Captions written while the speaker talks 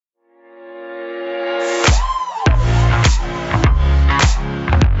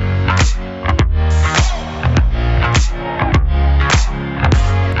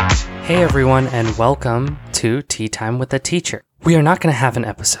Hey everyone, and welcome to Tea Time with a Teacher. We are not going to have an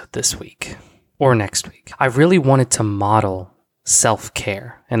episode this week or next week. I really wanted to model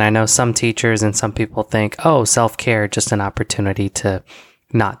self-care. And I know some teachers and some people think, oh, self-care, just an opportunity to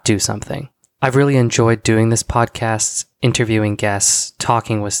not do something. I've really enjoyed doing this podcast, interviewing guests,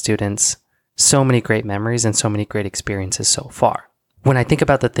 talking with students. So many great memories and so many great experiences so far. When I think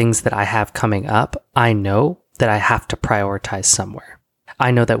about the things that I have coming up, I know that I have to prioritize somewhere. I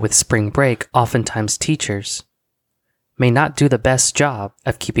know that with spring break, oftentimes teachers may not do the best job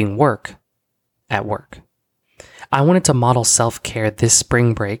of keeping work at work. I wanted to model self-care this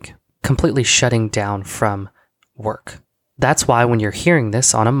spring break, completely shutting down from work. That's why when you're hearing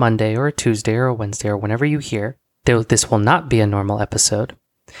this on a Monday or a Tuesday or a Wednesday or whenever you hear, this will not be a normal episode.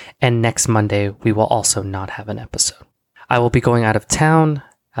 And next Monday, we will also not have an episode. I will be going out of town.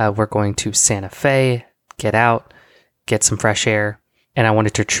 We're going to Santa Fe, get out, get some fresh air. And I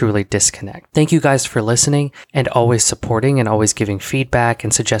wanted to truly disconnect. Thank you guys for listening and always supporting and always giving feedback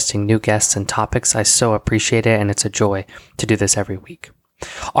and suggesting new guests and topics. I so appreciate it, and it's a joy to do this every week.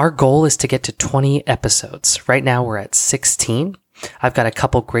 Our goal is to get to 20 episodes. Right now we're at 16. I've got a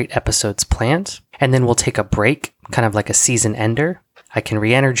couple great episodes planned, and then we'll take a break, kind of like a season ender. I can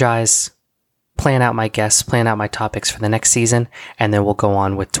re-energize, plan out my guests, plan out my topics for the next season, and then we'll go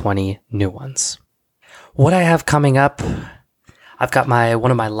on with 20 new ones. What I have coming up, I've got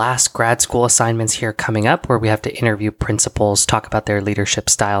one of my last grad school assignments here coming up where we have to interview principals, talk about their leadership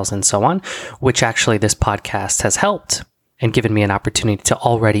styles and so on, which actually this podcast has helped and given me an opportunity to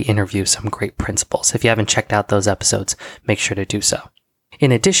already interview some great principals. If you haven't checked out those episodes, make sure to do so.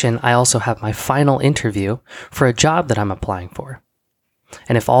 In addition, I also have my final interview for a job that I'm applying for.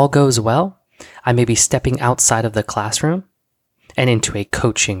 And if all goes well, I may be stepping outside of the classroom and into a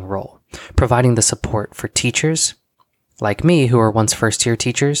coaching role, providing the support for teachers like me, who were once first-year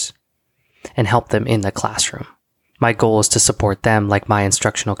teachers, and help them in the classroom. My goal is to support them like my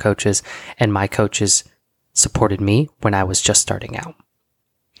instructional coaches and my coaches supported me when I was just starting out.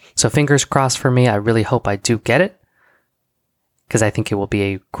 So fingers crossed for me. I really hope I do get it, because I think it will be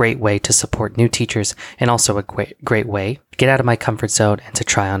a great way to support new teachers and also a great way to get out of my comfort zone and to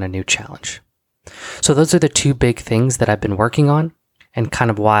try on a new challenge. So those are the two big things that I've been working on and kind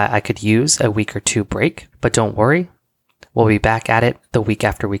of why I could use a week or two break. But don't worry. We'll be back at it the week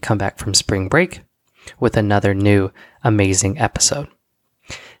after we come back from spring break with another new amazing episode.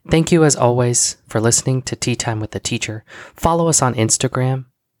 Thank you as always for listening to Tea Time with the Teacher. Follow us on Instagram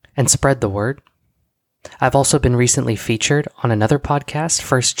and spread the word. I've also been recently featured on another podcast,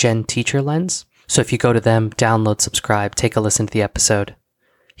 First Gen Teacher Lens. So if you go to them, download, subscribe, take a listen to the episode.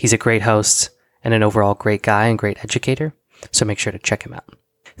 He's a great host and an overall great guy and great educator. So make sure to check him out.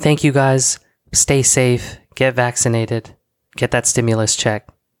 Thank you guys. Stay safe. Get vaccinated. Get that stimulus check,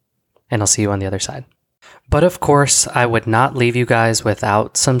 and I'll see you on the other side. But of course, I would not leave you guys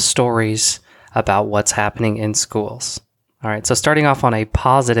without some stories about what's happening in schools. All right, so starting off on a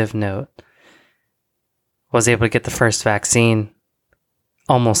positive note, was able to get the first vaccine.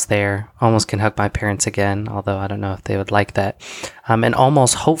 Almost there. Almost can hug my parents again, although I don't know if they would like that. And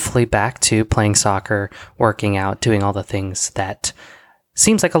almost hopefully back to playing soccer, working out, doing all the things that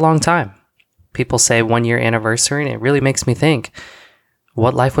seems like a long time. People say 1 year anniversary, and it really makes me think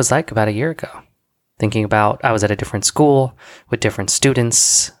what life was like about a year ago. Thinking about I was at a different school with different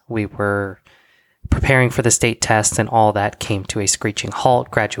students. We were preparing for the state test, and all that came to a screeching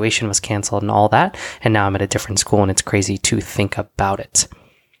halt. Graduation was canceled and all that. And now I'm at a different school, and it's crazy to think about it.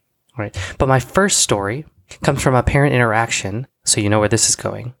 All right. But my first story comes from a parent interaction, so you know where this is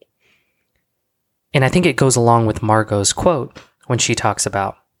going. And I think it goes along with Margot's quote when she talks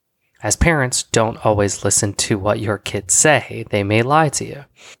about, as parents, don't always listen to what your kids say. They may lie to you.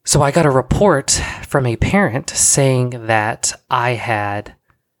 So I got a report from a parent saying that I had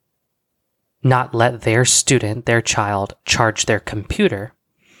not let their child, charge their computer,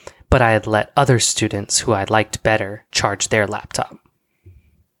 but I had let other students who I liked better charge their laptop.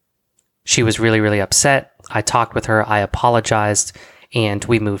 She was really, really upset. I talked with her. I apologized, and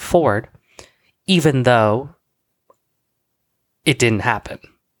we moved forward, even though it didn't happen.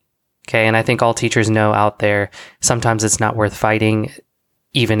 Okay, and I think all teachers know out there, sometimes it's not worth fighting,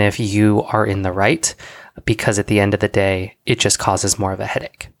 even if you are in the right, because at the end of the day, it just causes more of a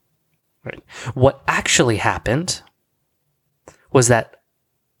headache. Right. What actually happened was that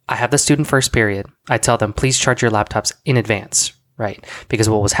I have the student first period. I tell them, please charge your laptops in advance, right? Because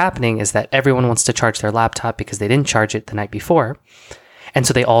what was happening is that everyone wants to charge their laptop because they didn't charge it the night before. And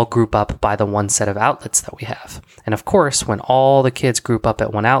so they all group up by the one set of outlets that we have. And of course, when all the kids group up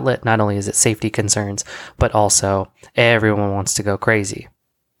at one outlet, not only is it safety concerns, but also everyone wants to go crazy.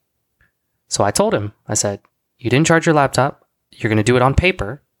 So I told him, I said, you didn't charge your laptop. You're going to do it on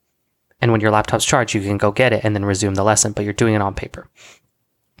paper. And when your laptop's charged, you can go get it and then resume the lesson, but you're doing it on paper.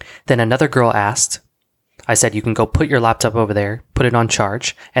 Then another girl asked, I said, you can go put your laptop over there, put it on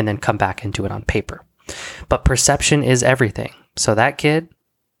charge, and then come back and do it on paper. But perception is everything. So that kid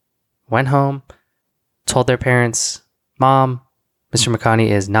went home, told their parents, Mom, Mr.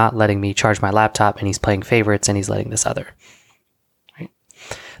 Makani is not letting me charge my laptop, and he's playing favorites, and he's letting this other. Right?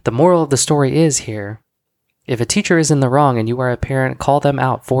 The moral of the story is here, if a teacher is in the wrong and you are a parent, call them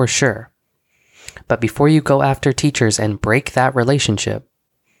out for sure. But before you go after teachers and break that relationship,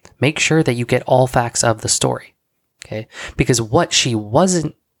 make sure that you get all facts of the story. Okay? Because what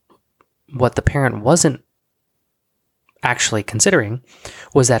the parent wasn't actually considering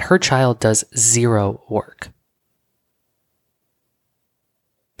was that her child does zero work.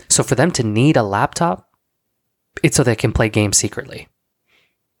 So for them to need a laptop, it's so they can play games secretly.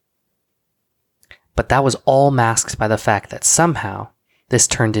 But that was all masked by the fact that somehow this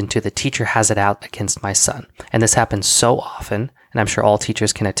turned into the teacher has it out against my son. And this happens so often, and I'm sure all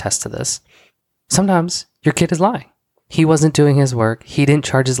teachers can attest to this. Sometimes your kid is lying. He wasn't doing his work. He didn't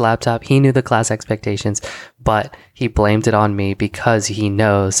charge his laptop. He knew the class expectations, but he blamed it on me because he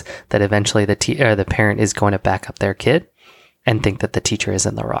knows that eventually the parent is going to back up their kid and think that the teacher is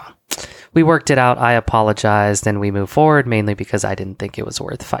in the wrong. We worked it out. I apologized and we moved forward, mainly because I didn't think it was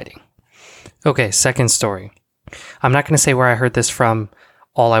worth fighting. Okay, second story. I'm not going to say where I heard this from.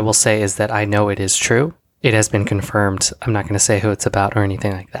 All I will say is that I know it is true. It has been confirmed. I'm not going to say who it's about or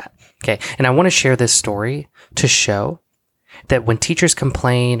anything like that. Okay, and I want to share this story to show that when teachers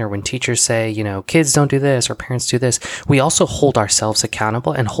complain or when teachers say, kids don't do this or parents do this, we also hold ourselves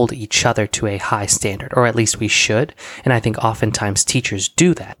accountable and hold each other to a high standard, or at least we should. And I think oftentimes teachers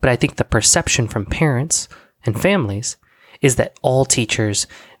do that. But I think the perception from parents and families is that all teachers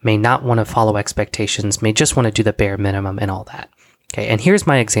may not want to follow expectations, may just want to do the bare minimum and all that. Okay, and here's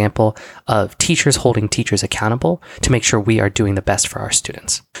my example of teachers holding teachers accountable to make sure we are doing the best for our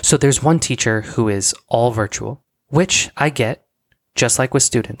students. So there's one teacher who is all virtual, which I get, just like with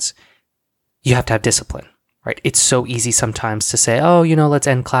students. You have to have discipline, right? It's so easy sometimes to say, let's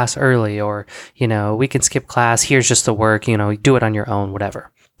end class early, or, we can skip class. Here's just the work, do it on your own,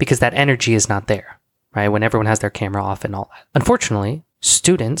 whatever, because that energy is not there, right? When everyone has their camera off and all that. Unfortunately,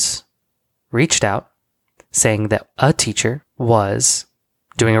 students reached out saying that a teacher was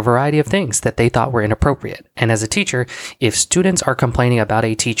doing a variety of things that they thought were inappropriate. And as a teacher, if students are complaining about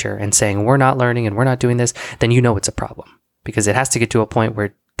a teacher and saying, we're not learning and we're not doing this, then it's a problem. Because it has to get to a point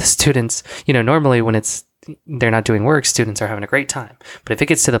where the students, normally when they're not doing work, students are having a great time. But if it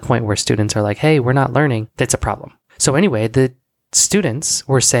gets to the point where students are like, hey, we're not learning, that's a problem. So anyway, the students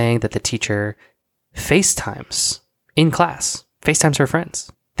were saying that the teacher FaceTimes in class, FaceTimes her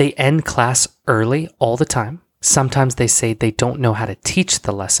friends. They end class early all the time. Sometimes they say they don't know how to teach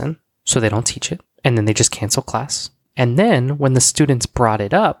the lesson, so they don't teach it, and then they just cancel class. And then when the students brought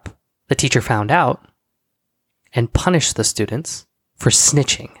it up, the teacher found out and punished the students for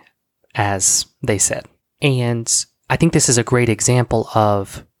snitching, as they said. And I think this is a great example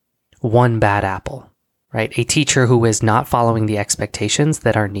of one bad apple, right? A teacher who is not following the expectations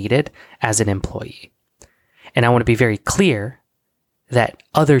that are needed as an employee. And I want to be very clear that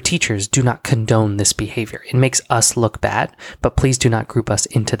other teachers do not condone this behavior. It makes us look bad, but please do not group us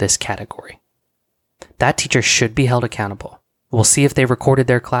into this category. That teacher should be held accountable. We'll see if they recorded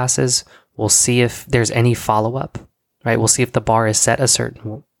their classes. We'll see if there's any follow-up, right? We'll see if the bar is set a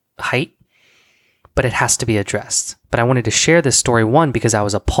certain height, but it has to be addressed. But I wanted to share this story, one, because I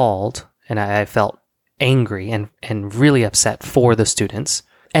was appalled and I felt angry and really upset for the students.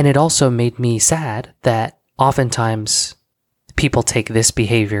 And it also made me sad that oftentimes people take this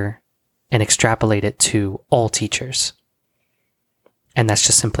behavior and extrapolate it to all teachers. And that's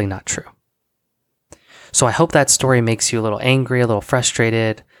just simply not true. So I hope that story makes you a little angry, a little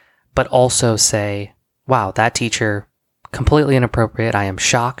frustrated, but also say, wow, that teacher, completely inappropriate. I am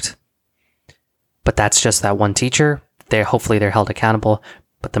shocked. But that's just that one teacher. Hopefully they're held accountable,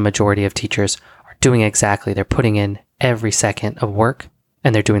 but the majority of teachers are doing exactly. They're putting in every second of work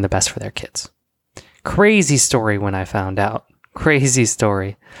and they're doing the best for their kids. Crazy story when I found out. Crazy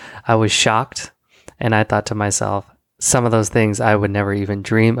story. I was shocked and I thought to myself, some of those things I would never even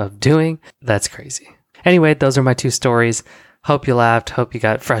dream of doing. That's crazy. Anyway, those are my two stories. Hope you laughed. Hope you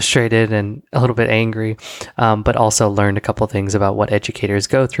got frustrated and a little bit angry, but also learned a couple things about what educators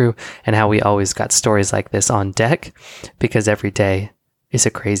go through and how we always got stories like this on deck because every day is a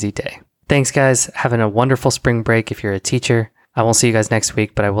crazy day. Thanks, guys. Having a wonderful spring break if you're a teacher. I won't see you guys next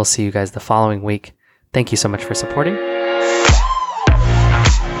week, but I will see you guys the following week. Thank you so much for supporting.